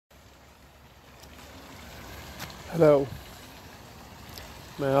Hello.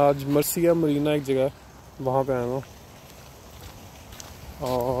 मैं आज मर्सिया मरीना एक जगह वहाँ पे आया हूँ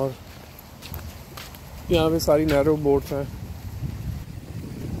और यहाँ पे सारी नैरो बोट्स हैं।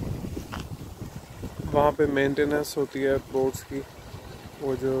 वहाँ पे मेंटेनेंस होती है बोट्स की,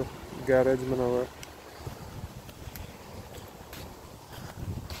 वो जो गैरेज बना हुआ है।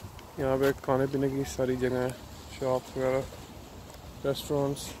 यहाँ पे खाने पीने की सारी जगह हैं, शॉप्स वगैरह,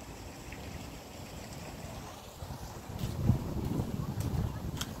 रेस्टोरेंट्स।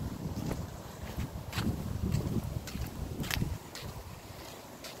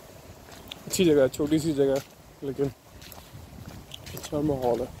 अच्छी जगह है, छोटी सी जगह है लेकिन अच्छा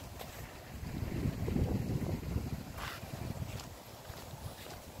माहौल है।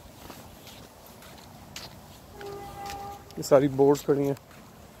 ये सारी बोट्स खड़ी हैं।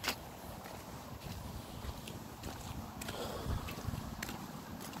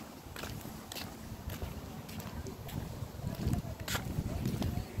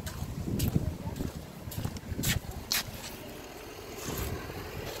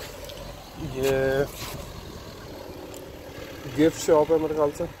 ये गिफ्ट शॉप है, मेरे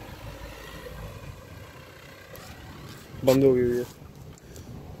ख्याल से बंद हो गई हुई है।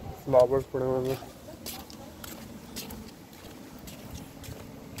 फ्लावर्स पड़े हुए हैं।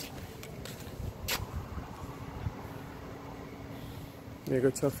 एक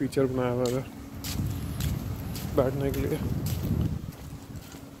अच्छा फीचर बनाया हुआ है बैठने के लिए।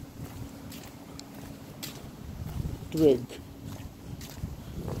 Twig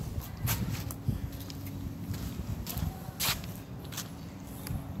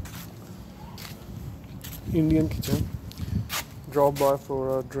Indian kitchen. Drop by for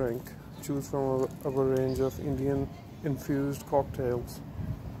a drink. Choose from our range of Indian infused cocktails,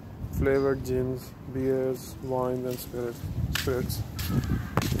 flavored gins, beers, wines and spirits.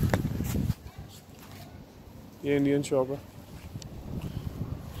 ये इंडियन शॉप है,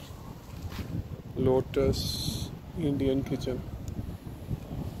 lotus Indian kitchen.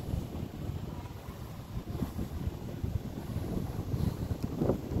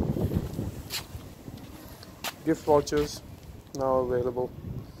 Gift vouchers now available.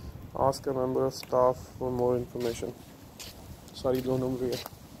 Ask a member of staff for more information. सारी 2 number है।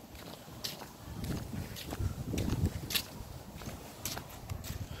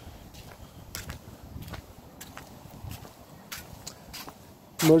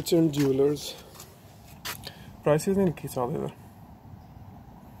 Merchant Jewelers. Prices नहीं लिखी साथ इधर।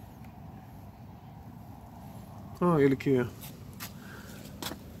 हाँ, ये लिखी है।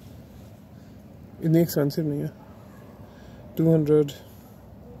 इतनी एक्सपेंसिव नहीं है। 200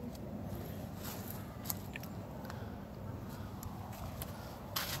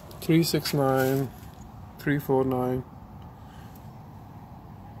 369 349।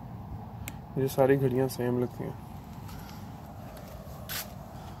 ये सारी घड़ियाँ सेम लगती हैं।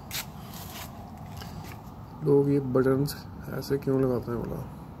 लोग ये बटन्स ऐसे क्यों लगाते हैं बोला,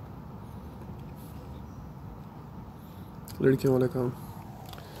 लड़कियों वाले काम।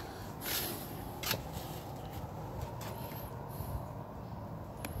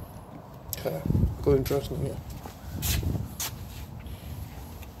 कोई इंटरेस्ट नहीं है।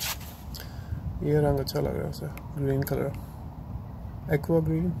 ये रंग अच्छा लग रहा है उसे, ग्रीन कलर, एक्वा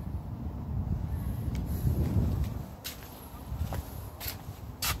ग्रीन।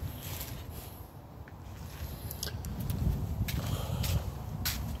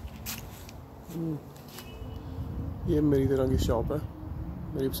 ये मेरी तरह की शॉप है,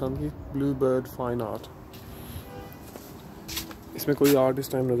 मेरी पसंद की, ब्लू बर्ड फाइन आर्ट। इसमें कोई आर्ट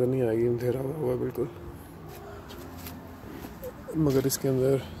इस टाइम नज़र नहीं आएगी, अंधेरा हुआ बिल्कुल, मगर इसके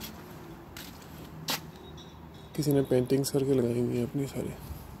अंदर किसी ने पेंटिंग्स करके लगाई हुई है अपनी सारी।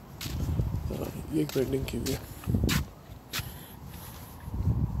 ये एक पेंटिंग की हुई है।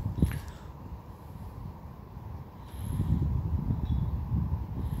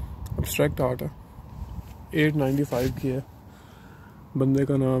 एब्स्ट्रैक्ट आर्ट है, 895 की है। बंदे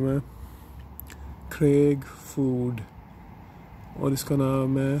का नाम है क्रेग फूड और इसका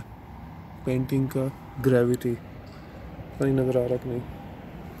नाम है पेंटिंग का ग्रेविटी। नहीं नज़र आ रहा कि नहीं।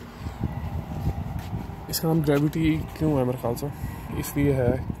 इसका नाम ग्रेविटी क्यों है मेरे ख्याल से, इसलिए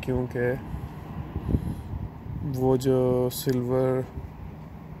है क्योंकि वो जो सिल्वर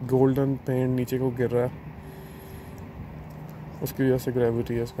गोल्डन पेंट नीचे को गिर रहा है, उसकी वजह से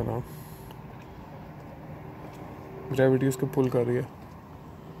ग्रेविटी है इसका नाम। ग्रेविटी उसको पुल कर रही है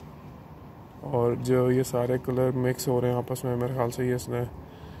और जो ये सारे कलर मिक्स हो रहे हैं आपस में, मेरे ख्याल से ये इसने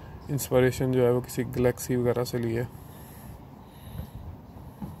इंस्पिरेशन जो है वो किसी गैलेक्सी वगैरह से ली है।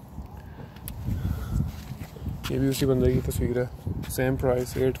 ये भी उसी बंदे की तस्वीर है। Same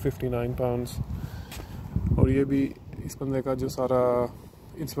price, £859। और ये भी इस बंदे का जो सारा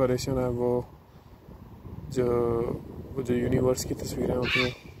इंस्पिरेशन है वो जो यूनिवर्स की तस्वीरें होती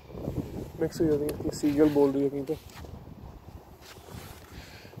हैं मिक्स हो जाती हैं। कि सीगल बोल रही है कहीं पे,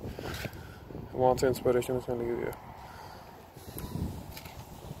 वहाँ से इंस्पिरेशन उसने ली हुई है।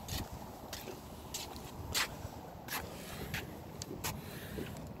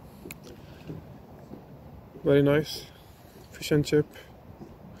 Very nice fish and chip.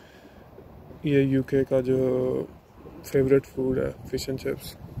 ये यूके का जो फेवरेट फूड है, fish and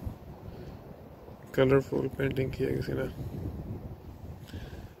chips. Colourful painting की है किसी ने।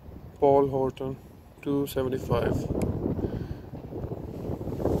 Paul Horton 275।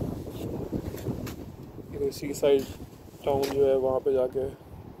 ये सी साइड टाउन जो है वहाँ पे जाके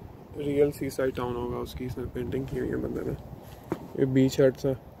रियल सी साइड टाउन होगा उसकी इसने पेंटिंग की हुई है बंदे ने। ये बीच हट्स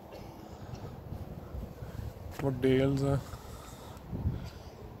हैं, वो डेल्स हैं।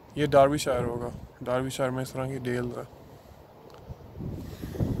 ये डार्बीशायर होगा, डार्बीशायर में इस तरह की डेल्स है।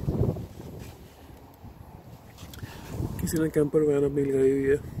 किसी ने कैंपर वैन अपनी लगाई हुई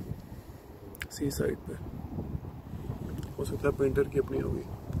है सी साइड पे, हो सकता है पेंटर की अपनी होगी।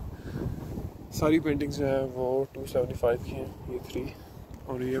 सारी पेंटिंग्स जो है वो 275 की हैं, ये 3,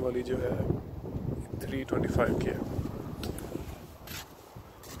 और ये वाली जो है 325 की है।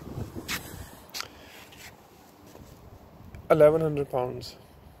 £1100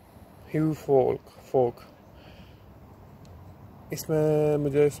 ह्यू फोक। इसमें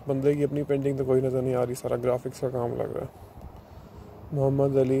मुझे इस बंदे की अपनी पेंटिंग तो कोई नज़र नहीं आ रही, सारा ग्राफिक्स का काम लग रहा है।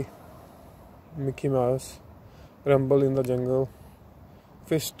 Mohammad Ali, Mickey mouse, rumble in the jungle,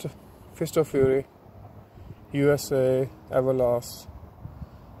 feast of fury, USA, Everlast,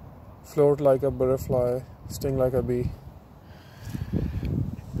 float like a butterfly, sting like a B.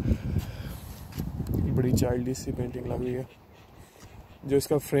 बड़ी चाइल्डिश सी पेंटिंग लग रही है। जो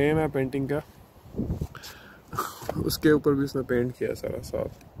इसका फ्रेम है पेंटिंग का, उसके ऊपर भी उसने पेंट किया सारा साथ।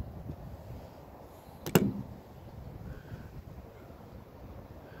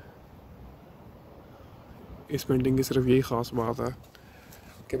 इस पेंटिंग की सिर्फ यही ख़ास बात है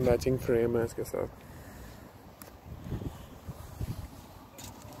कि मैचिंग फ्रेम है इसके साथ।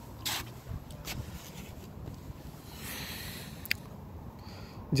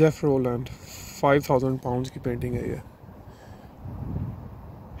 जेफ रोलैंड 5000 पाउंड्स की पेंटिंग है ये।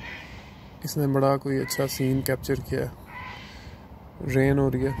 इसने बड़ा कोई अच्छा सीन कैप्चर किया है। रेन हो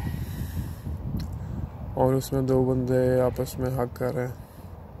रही है और उसमें 2 बंदे आपस में हग कर रहे हैं।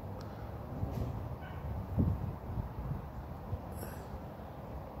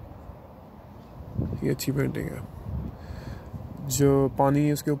 ये अच्छी पेंटिंग है। जो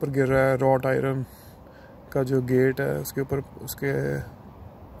पानी उसके ऊपर गिर रहा है, रॉट आयरन का जो गेट है उसके ऊपर उसके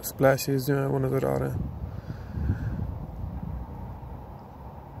स्प्लैशेस जो हैं वो नज़र आ रहे हैं।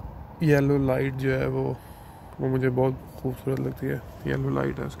 येलो लाइट जो है वो मुझे बहुत खूबसूरत लगती है। येलो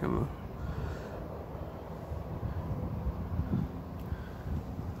लाइट है उसके अंदर,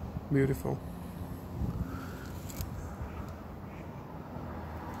 ब्यूटीफुल।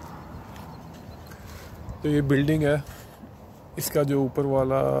 तो ये बिल्डिंग है, इसका जो ऊपर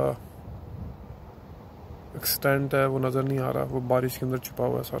वाला एक्सटेंट है वो नज़र नहीं आ रहा, वो बारिश के अंदर छुपा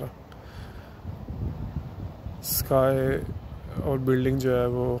हुआ है सारा। स्काई और बिल्डिंग जो है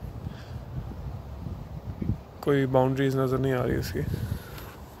वो कोई बाउंड्रीज नज़र नहीं आ रही उसकी।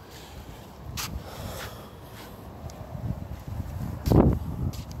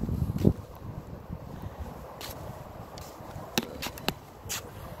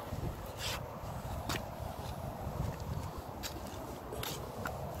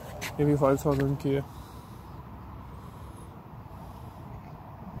 ये भी 5000 की है।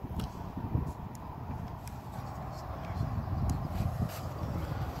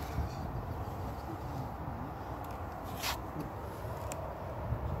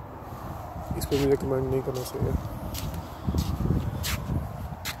 इस पर भी रिकमेंड नहीं करना चाहिए।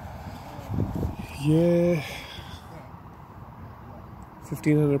 ये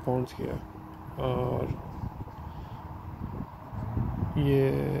 1500 पाउंड्स की है। और ये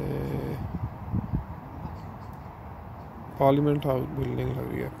पार्लियामेंट हाउस बिल्डिंग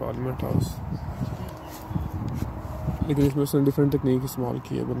लग रही है, पार्लियामेंट हाउस, लेकिन इसमें उसने डिफरेंट टेक्निक इस्तेमाल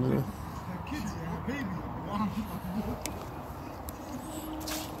की है बंदे ने।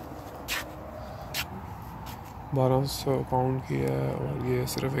 £1200 की है। और ये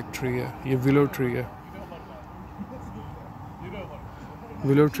सिर्फ एक ट्री है, ये विलो ट्री है।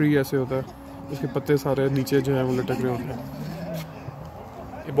 विलो ट्री ऐसे होता है, उसके पत्ते सारे नीचे जो है वो लटक रहे होते हैं।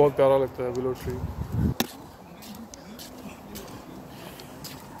 ये बहुत प्यारा लगता है विलो ट्री।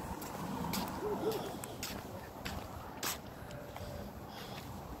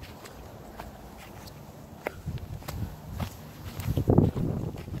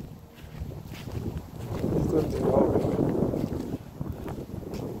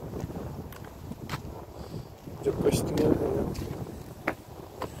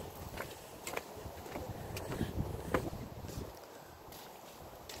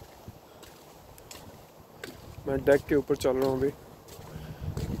 मैं डेक के ऊपर चल रहा हूँ अभी,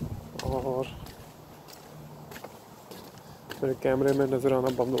 और मेरे कैमरे में नज़र आना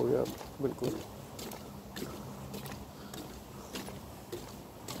बंद हो गया बिल्कुल।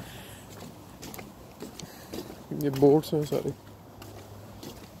 ये बोट्स हैं सारी।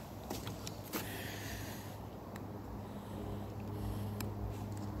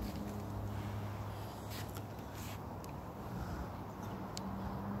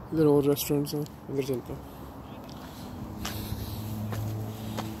 इधर और रेस्टोरेंट्स हैं, इधर चलते हैं।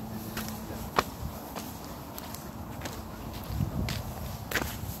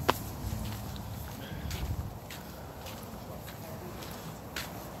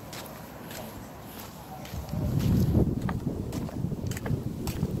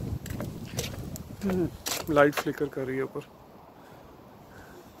 लाइट फ्लिकर कर रही है ऊपर।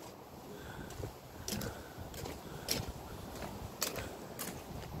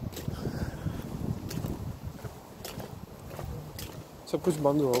 सब कुछ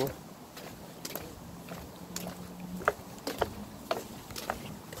बंद हुआ हुआ।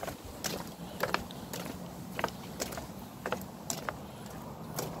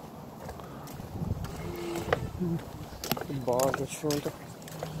 बार रेस्टोरेंट है।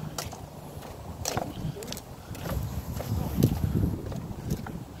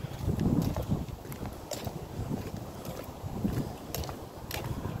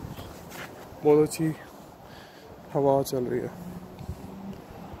 बहुत अच्छी हवा चल रही है।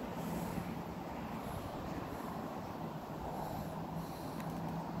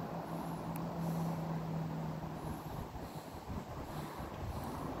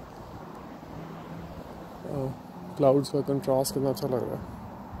 क्लाउड्स का कंट्रास्ट कितना अच्छा लग रहा है।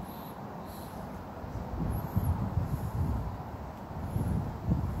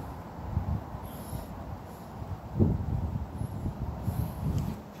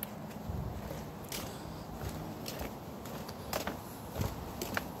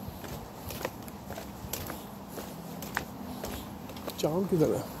 चांद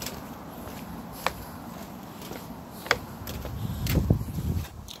किधर है?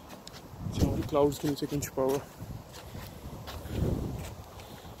 चांद क्लाउड्स के नीचे कहीं छुपा हुआ।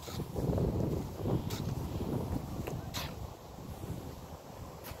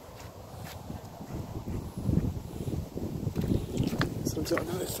 सब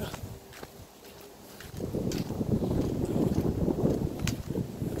जाने वैसा।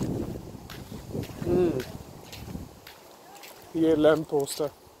 ये लैंप पोस्ट है।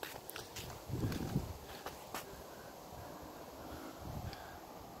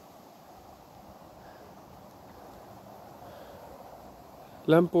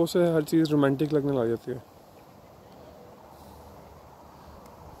 लैंप पोस्ट से हर चीज़ रोमांटिक लगने लग जाती है।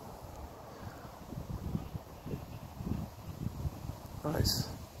 नाइस।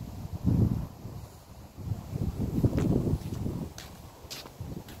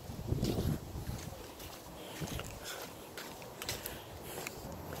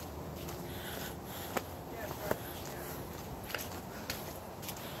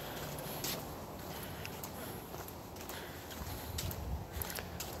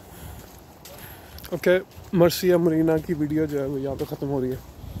 ओके, मर्सिया मरीना की वीडियो जो है वो यहाँ पे ख़त्म हो रही है।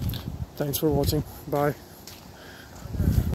 Thanks for watching, bye.